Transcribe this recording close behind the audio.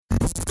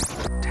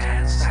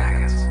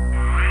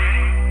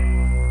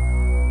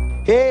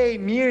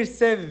Mirë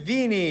se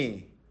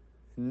vini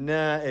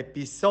në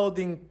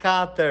episodin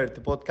 4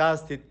 të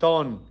podcastit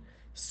ton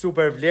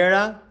Super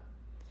Vlera,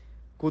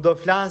 ku do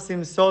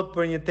flasim sot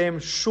për një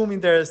temë shumë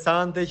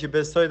interesante që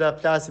besoj ta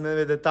flasim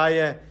edhe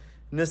detaje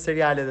në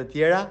serialet e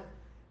tjera.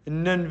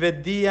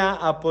 Nënvetëdija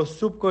apo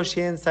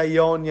subkoshienca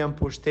jon janë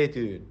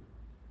pushteti ynë.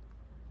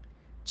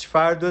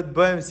 Çfarë duhet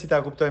bëjmë si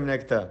ta kuptojmë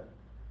ne këtë?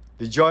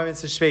 Dëgjojmë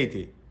së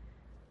shpejti.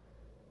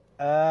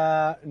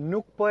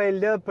 Nuk po e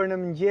lë për në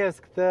mëngjes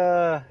këtë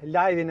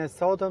live-in e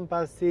sotëm,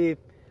 pasi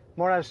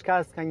mora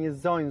shkas ka një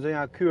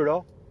zonja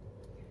Kyro,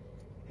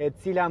 e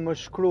cila më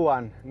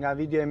shkruan nga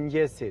video e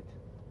mëngjesit.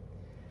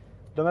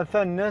 Do me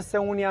thënë,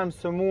 nëse unë jam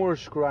sëmur,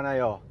 shkruan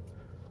ajo,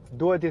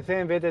 duhet i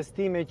them vetes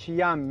time që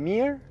jam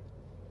mirë,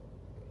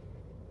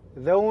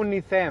 dhe unë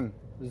i them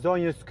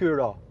zonjës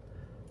Kyro,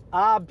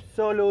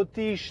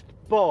 absolutisht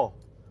po,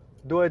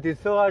 duhet i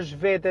thuash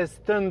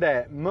vetes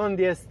tënde,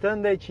 mendjes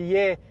tënde që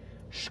je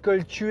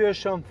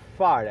shkëlqyeshëm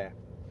fare.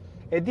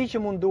 E di që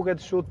mund duket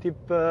shu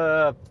tip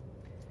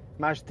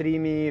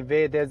mashtrimi,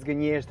 vetes,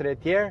 gënjeshtre e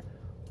tjerë,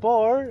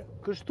 por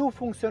kështu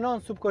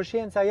funksionon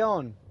subkoshienca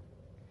jon.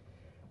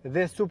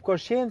 Dhe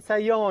subkoshienca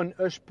jon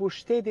është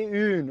pushteti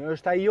ynë,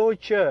 është ajo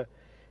që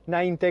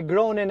na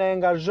integron, na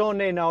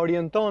angazhon, na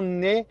orienton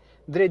ne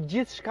drejt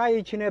gjithë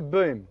shkaje që ne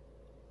bëjmë.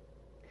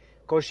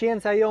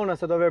 Koshienca jona,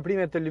 së do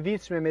veprime të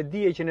lëvizshme me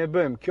dije që ne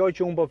bëjmë, kjo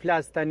që unë po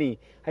flas tani,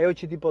 ajo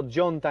që ti po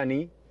dëgjon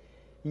tani,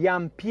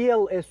 jam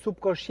pjell e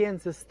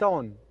subkoshencës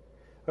tonë.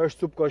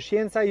 Është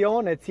subkoshienca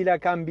jonë e cila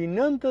ka mbi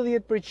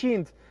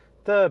 90%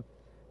 të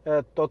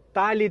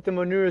totalit të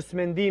mënyrës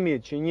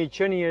mendimit që një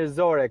qenie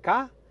njerëzore ka,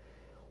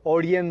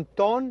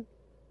 orienton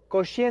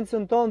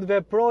koshiencën tonë të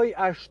veproj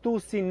ashtu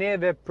si ne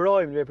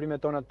veprojmë në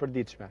veprimet tona të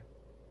përditshme.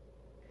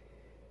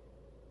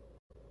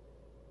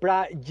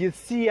 Pra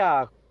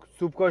gjithësia,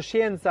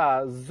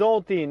 subkoshienca,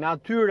 Zoti,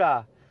 natyra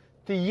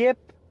të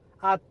jep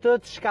atë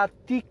çka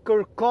ti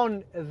kërkon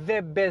dhe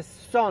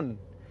beson,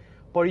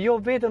 por jo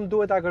vetëm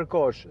duhet ta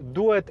kërkosh,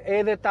 duhet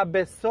edhe ta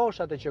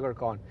besosh atë që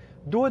kërkon.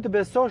 Duhet të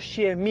besosh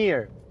që je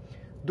mirë,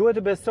 duhet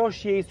të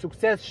besosh që je i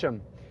suksesshëm,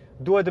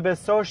 duhet të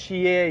besosh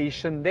që je i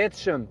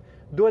shëndetshëm,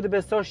 duhet të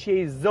besosh që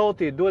je i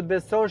Zotit, duhet të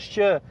besosh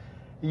që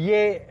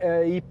je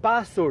i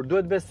pasur,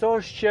 duhet të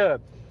besosh që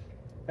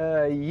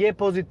je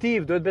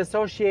pozitiv, duhet të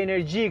besosh që je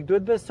energjik,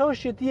 duhet të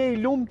besosh që ti je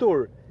i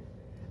lumtur.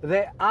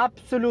 Dhe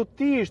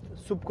absolutisht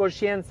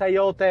subkoshienca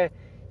jote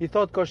i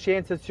thot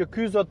koshiencës që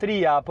ky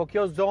zotria, apo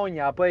kjo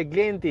zonja, apo e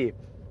Glenti,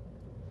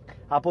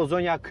 apo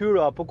zonja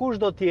Kyro, apo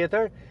kushdo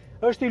tjetër,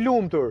 është i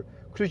lumtur.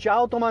 Kështu që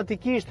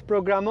automatikisht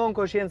programon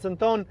koshiencën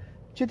tonë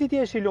që ti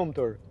jesh i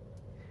lumtur.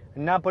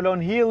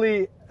 Napoleon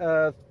Hilli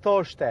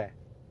thoshte,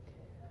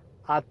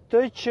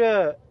 atë që,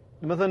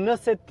 më thënë,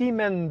 nëse ti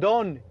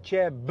mendon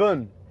që e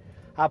bën,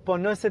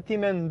 apo nëse ti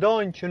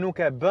mendon që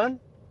nuk e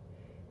bën,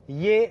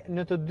 je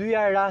në të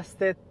dyja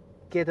rastet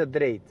ke të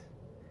drejtë.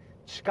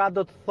 Çka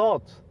do të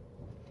thotë?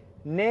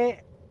 Ne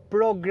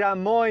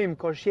programojmë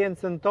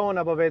koshiencën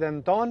tonë apo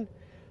veten tonë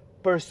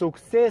për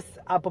sukses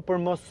apo për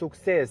mos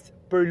sukses,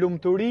 për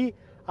lumturi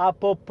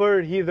apo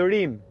për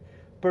hidhërim,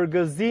 për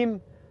gëzim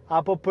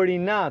apo për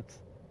inat,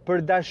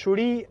 për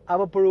dashuri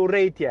apo për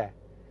urrëtie.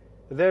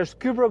 Dhe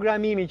është ky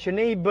programimi që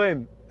ne i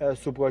bëjmë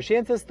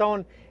subkoshencës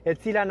tonë, e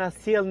cila na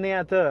sjell ne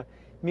atë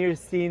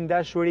mirësinë,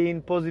 dashurinë,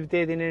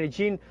 pozitivitetin,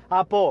 energjinë,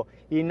 apo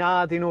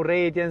inatin,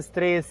 urrëtien,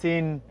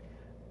 stresin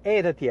e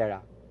të tjera.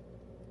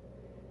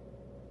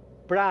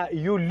 Pra,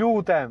 ju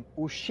lutem,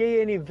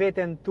 ushqejeni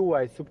veten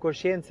tuaj,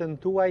 subkoshencën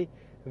tuaj,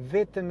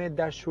 vetëm me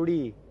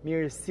dashuri,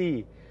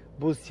 mirësi,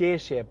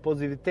 buzëqeshje,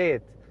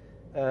 pozitivitet,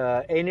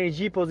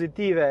 energji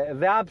pozitive,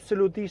 dhe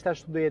absolutisht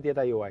ashtu do jetë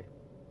jeta juaj.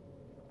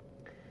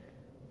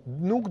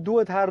 Nuk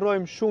duhet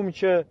harrojmë shumë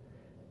që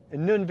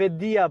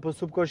nënvetëdija apo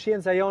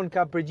subkoshienca jonë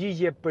ka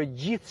përgjigje për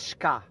gjithë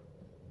shka.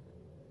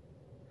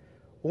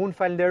 Unë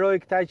falenderoj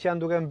këta që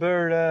janë duke më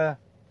bërë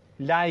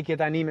like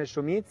tani me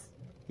shumicë,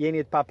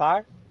 jeni të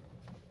papar.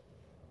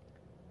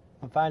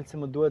 Më falë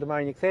se më duhet të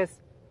marrë një kthes.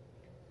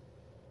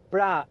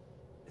 Pra,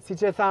 si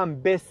që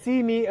thamë,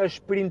 besimi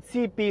është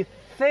principi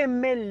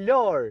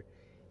themelor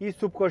i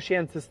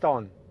subkoshencës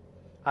tonë.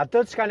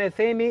 Atë çka ne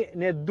themi,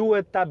 ne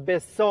duhet ta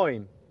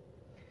besojmë.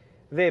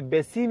 Dhe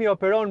besimi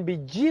operon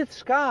mbi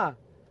gjithë shka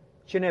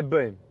që ne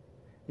bëjmë.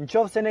 Në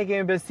qoftë se ne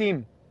kemi besim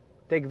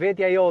tek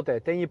vetja jote,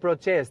 te një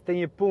proces, te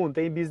një punë,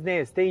 te një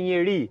biznes, te një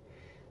njeri,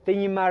 te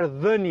një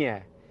marrëdhënie,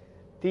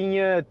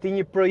 te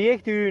një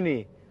projekt i yni,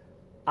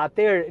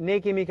 atëherë ne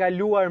kemi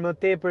kaluar më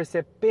tepër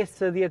se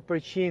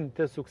 50%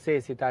 të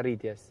suksesit të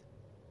arritjes.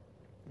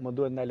 Më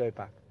duhet ndaloj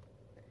pak.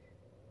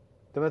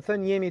 Do të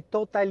thënë, jemi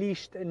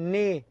totalisht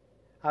ne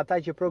ata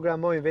që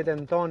programojmë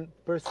veten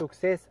tonë për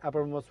sukses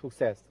apo për mos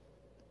sukses.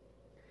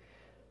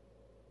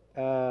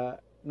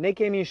 Ne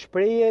kemi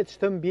shprehje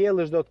ç'të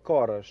mbjellësh do të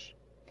korrësh.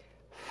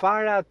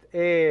 Farat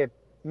e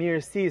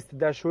mirësisë,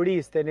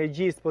 dashurisë,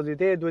 energjisë,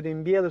 pozitivit duhet i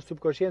mbjellësh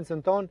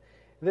subkoshencën tonë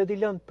dhe t'i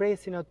lënë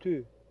presin aty.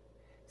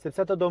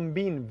 Sepse ato do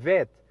mbin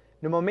vetë.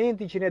 Në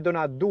momentin që ne do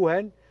na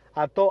duhen,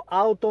 ato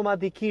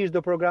automatikisht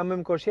do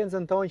programojmë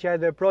koshencën tonë që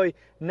ai veproj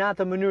në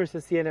atë mënyrë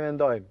se si e ne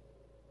mendojmë.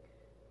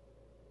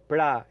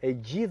 Pra, e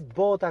gjithë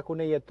bota ku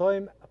ne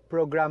jetojmë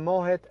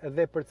programohet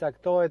dhe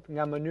përcaktohet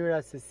nga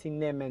mënyra se si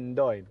ne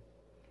mendojmë.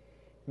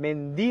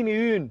 Mendimi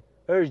ynë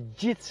është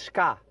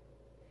gjithçka.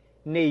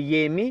 Ne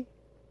jemi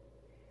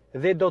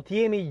dhe do të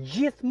jemi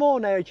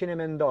gjithmonë ajo që ne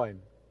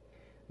mendojmë.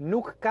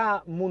 Nuk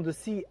ka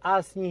mundësi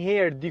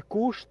asnjëherë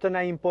dikush të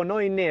na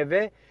imponojë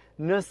neve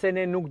nëse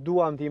ne nuk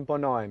duam të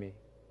imponohemi.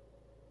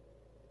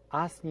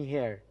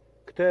 Asnjëherë.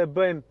 Këtë e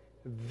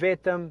bëjmë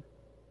vetëm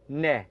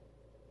ne.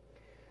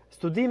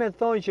 Studimet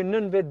thonë që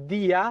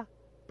nënvetëdija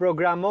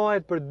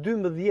programohet për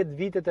 12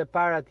 vitet e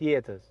para të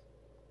jetës.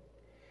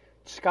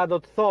 Çka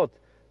do të thotë?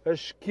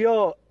 Është kjo,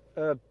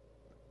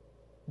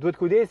 duhet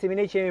kujdesemi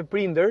ne që jemi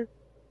prindër,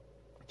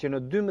 që në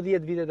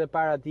 12 vitet e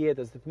para të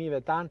jetës të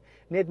fëmijëve tanë,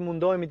 ne të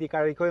mundohemi t'i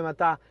karikojmë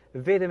ata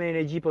vetëm me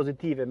energji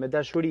pozitive, me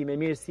dashuri, me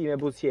mirësi, me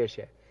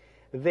buzëqeshje.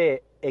 Dhe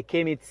e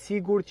kemi të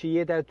sigurt që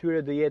jeta e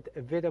tyre do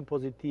jetë vetëm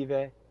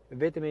pozitive,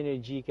 vetëm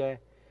energjike,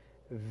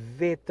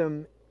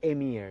 vetëm e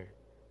mirë,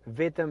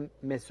 vetëm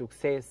me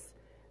sukses,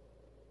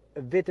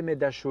 vetëm me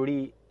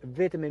dashuri,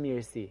 vetëm me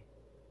mirësi.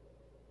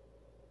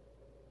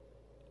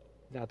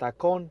 Dhe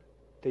atakon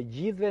të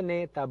gjithëve ne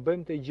ta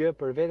bëjmë të gjë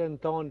për veten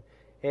tonë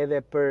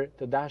edhe për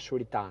të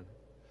dashurit tanë.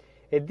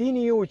 E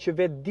dini ju që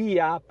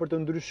vetëdia për të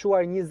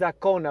ndryshuar një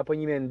zakon apo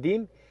një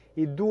mendim,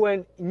 i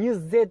duhen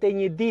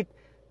 21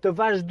 ditë të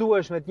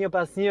vazhdueshme të një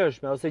pas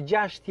njëshme, ose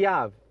 6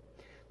 javë.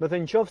 Më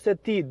thënë qoftë se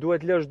ti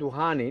duhet lësh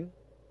duhanin,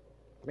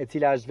 e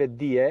cila është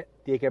vetëdije,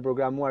 ti e ke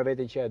programuar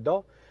veten që e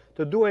do,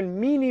 të duhen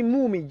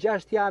minimumi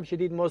 6 javë që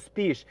ti të mos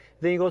pish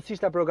dhe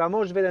njëkohësisht ta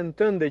programosh veten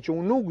tënde që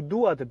unë nuk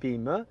dua të pi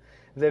më,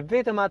 dhe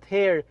vetëm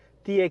atëherë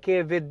ti e ke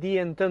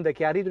vetëdijen tënde,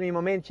 ke arritur një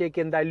moment që e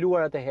ke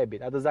ndaluar atë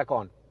habit, atë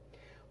zakon.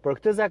 Por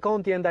këtë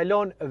zakon ti e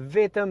ndalon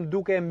vetëm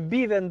duke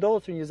mbi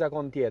vendosur një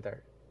zakon tjetër.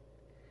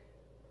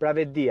 Pra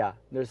vetëdia,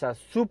 ndërsa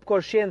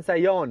subkoshienca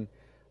jon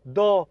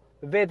do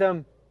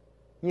vetëm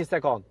një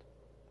sekond.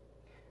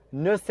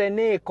 Nëse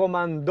ne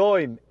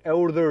komandojmë, e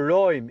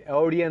urdhërojmë, e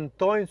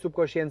orientojmë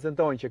subkoshencën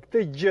tonë që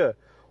këtë gjë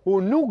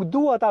unë nuk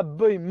dua ta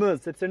bëj më,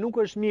 sepse nuk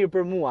është mirë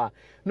për mua,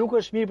 nuk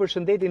është mirë për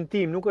shëndetin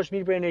tim, nuk është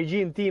mirë për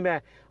energjinë time,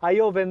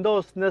 ajo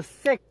vendos në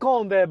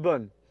sekonde e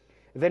bën.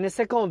 Dhe në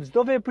sekondë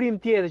çdo veprim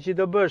tjetër që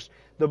do bësh,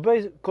 do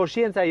bëj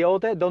koshienca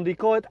jote, do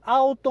ndikohet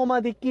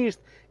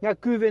automatikisht nga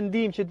ky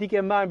vendim që ti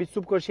ke marrë mbi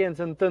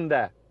subkoshencën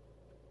tënde.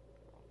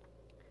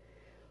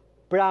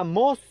 Pra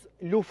mos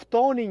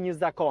luftoni një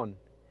zakon.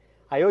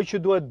 Ajo që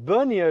duhet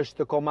bëni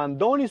është të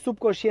komandoni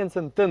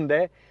subkoshencën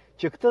tënde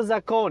që këtë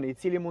zakon, i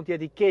cili mund të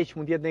jetë i keq,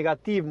 mund të jetë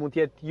negativ, mund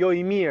të jetë jo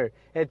i mirë,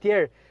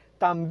 etj,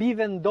 ta mbi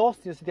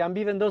vendosni, ose ta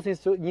mbi vendosni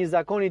një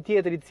zakon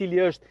tjetër i cili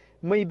është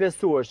më i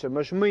besueshëm,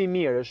 është më i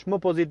mirë, është më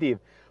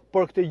pozitiv.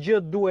 Por këtë gjë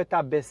duhet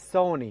ta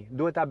besoni,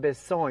 duhet ta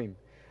besojmë.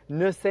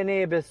 Nëse ne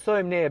e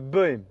besojmë, ne e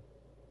bëjmë.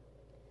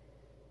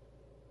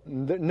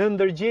 Në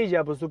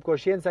ndërgjegja apo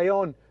subkoshienca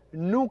jon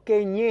nuk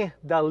e njeh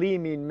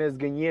dallimin mes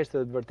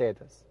gënjeshtër dhe të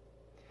vërtetës.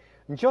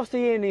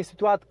 Nëse jeni në një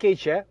situatë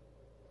keqe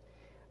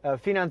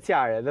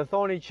financiare dhe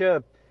thoni që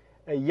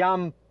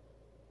jam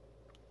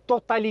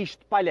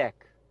totalisht pa lek,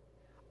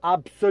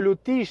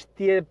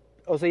 absolutisht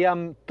ose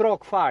jam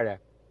trok fare,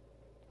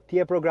 ti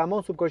e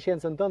programon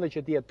subkoshencën tënde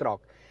që ti e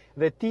trok.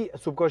 Dhe ti,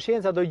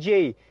 subkoshienca do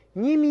gjej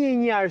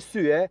 1001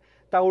 arsye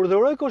ta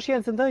urdhëroj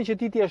koshencën tënde që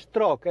ti je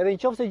trok, edhe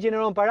nëse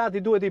gjeneron para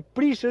ti duhet i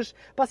prishësh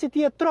pasi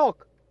ti je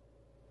trok.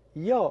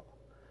 Jo,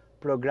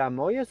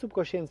 programoje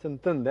subkoshencën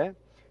tënde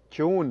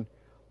që unë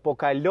po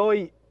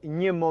kaloj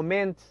një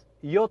moment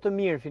jo të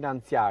mirë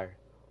financiar,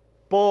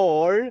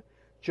 por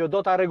që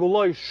do ta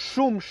rregulloj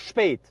shumë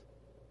shpejt.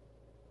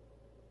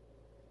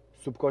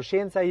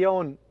 Subkoshienca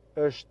jon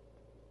është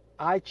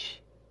aq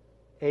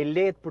e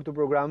lehtë për të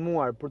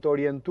programuar, për të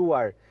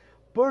orientuar,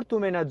 për të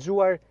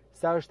menaxhuar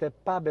sa është e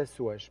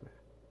pabesueshme.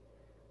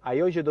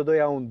 Ajo që do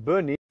doja unë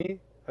bëni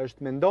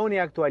është mendoni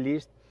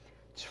aktualisht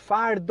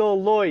çfarë do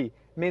lloj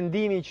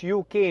mendimi që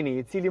ju keni,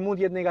 i cili mund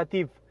të jetë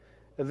negativ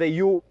dhe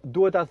ju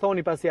duhet ta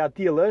thoni pasi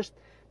atill është,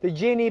 të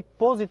gjeni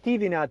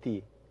pozitivin e atij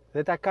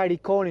dhe ta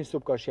karikoni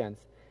subkoshencë.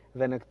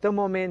 Dhe në këtë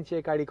moment që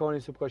e karikoni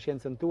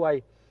subkoshencën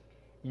tuaj,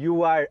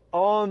 you are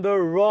on the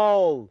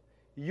roll.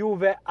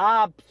 Juve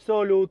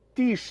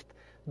absolutisht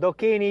do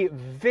keni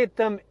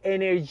vetëm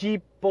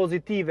energji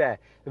pozitive,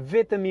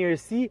 vetëm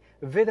mirësi,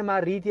 vetëm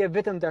arritje,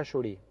 vetëm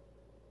dashuri.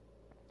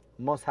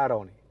 Mos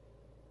harroni.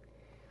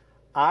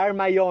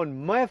 Arma jon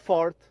më e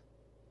fortë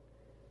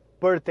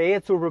për të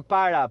ecur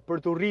përpara,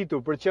 për të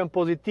rritur, për të qenë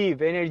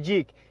pozitiv,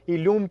 energjik, i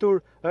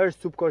lumtur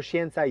është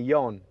subkoshienca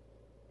jon.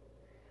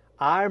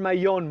 Arma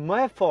jon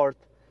më e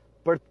fortë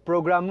për të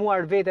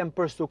programuar veten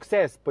për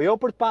sukses, po jo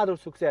për të patur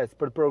sukses,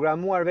 për të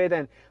programuar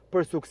veten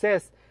për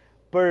sukses,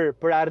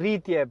 për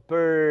arritje,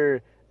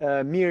 për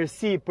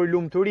mirësi, për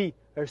lumturi,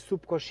 është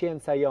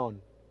subkoshienca jon.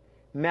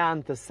 Me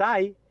anë të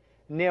saj,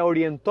 ne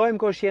orientojmë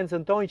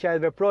koshencën tonë që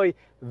ai veproj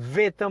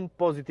vetëm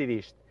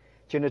pozitivisht,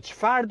 që në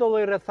çfarë do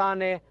lloj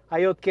rrethane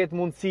ajo të ketë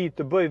mundësi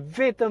të bëj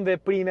vetëm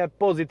veprime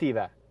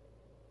pozitive.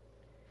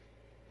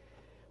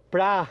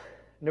 Pra,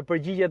 në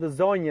përgjigje të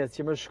zonjës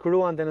që më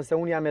shkruan të nëse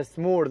unë jam e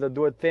smur dhe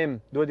duhet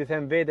i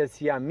them vetes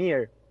si jam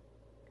mirë,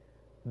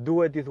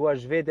 duhet i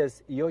thuash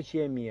vetes jo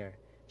që je mirë,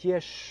 që je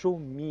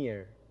shumë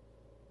mirë.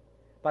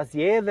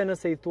 Pasi edhe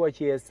nëse i thua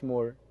që je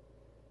smur,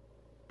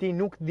 ti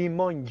nuk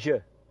ndihmon gjë.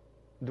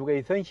 Duke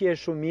i thënë që je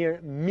shumë mirë,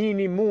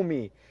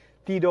 minimumi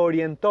ti do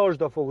orientosh,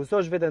 do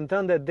fokusosh veten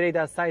tënde drejt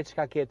asaj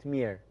çka ke të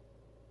mirë.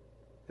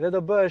 Dhe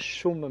do bëhesh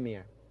shumë më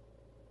mirë.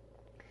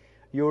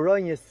 Ju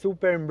uroj një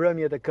super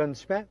mbrëmje të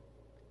këndshme.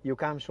 Ju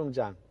kam shumë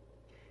xhan.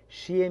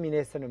 Shihemi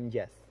nesër në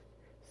mëngjes.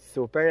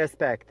 Super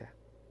respekte.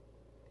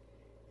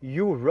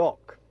 You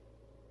rock.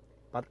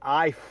 But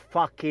I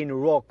fucking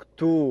rock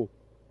too.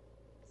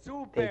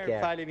 Super,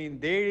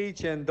 faleminderi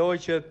që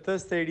ndoqët të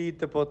sterit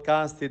të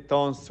podcastit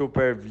ton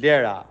Super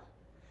Vlera.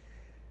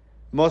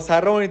 Mos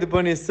harroni të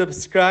bëni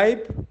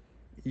subscribe,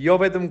 jo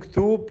vetëm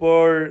këtu,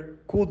 por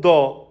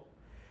kudo.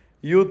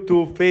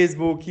 YouTube,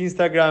 Facebook,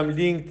 Instagram,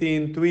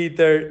 LinkedIn,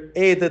 Twitter,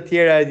 e të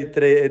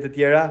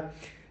tjera,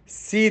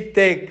 si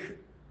tek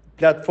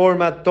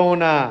platformat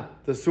tona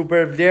të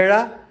Super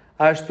Vlera,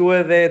 ashtu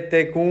edhe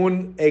tek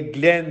unë e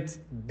Glend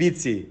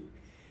Bici.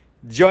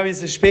 Dëgjojmë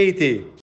së shpejti.